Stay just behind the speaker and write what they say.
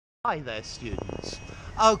Hi there, students.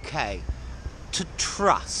 Okay, to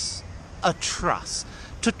truss, a truss.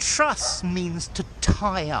 To truss means to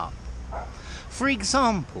tie up. For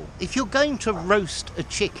example, if you're going to roast a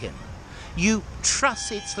chicken, you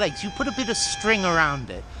truss its legs. You put a bit of string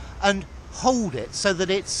around it and hold it so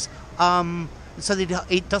that it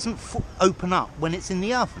doesn't open up when it's in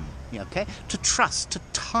the oven. Okay, to truss, to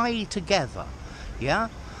tie together. Yeah.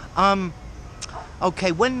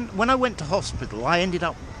 Okay. When I went to hospital, I ended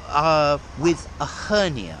up with a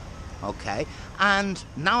hernia, okay, and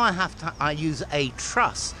now I use a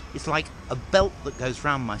truss. It's like a belt that goes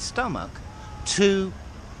round my stomach to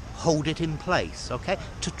hold it in place, okay,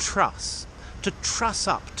 to truss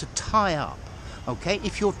up, to tie up, okay.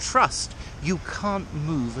 If you're trussed, you can't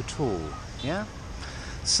move at all, yeah.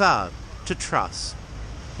 So, to truss,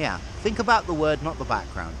 yeah, think about the word, not the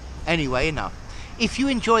background. Anyway, enough. If you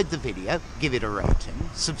enjoyed the video, give it a rating,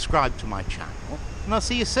 subscribe to my channel, and I'll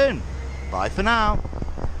see you soon. Bye for now.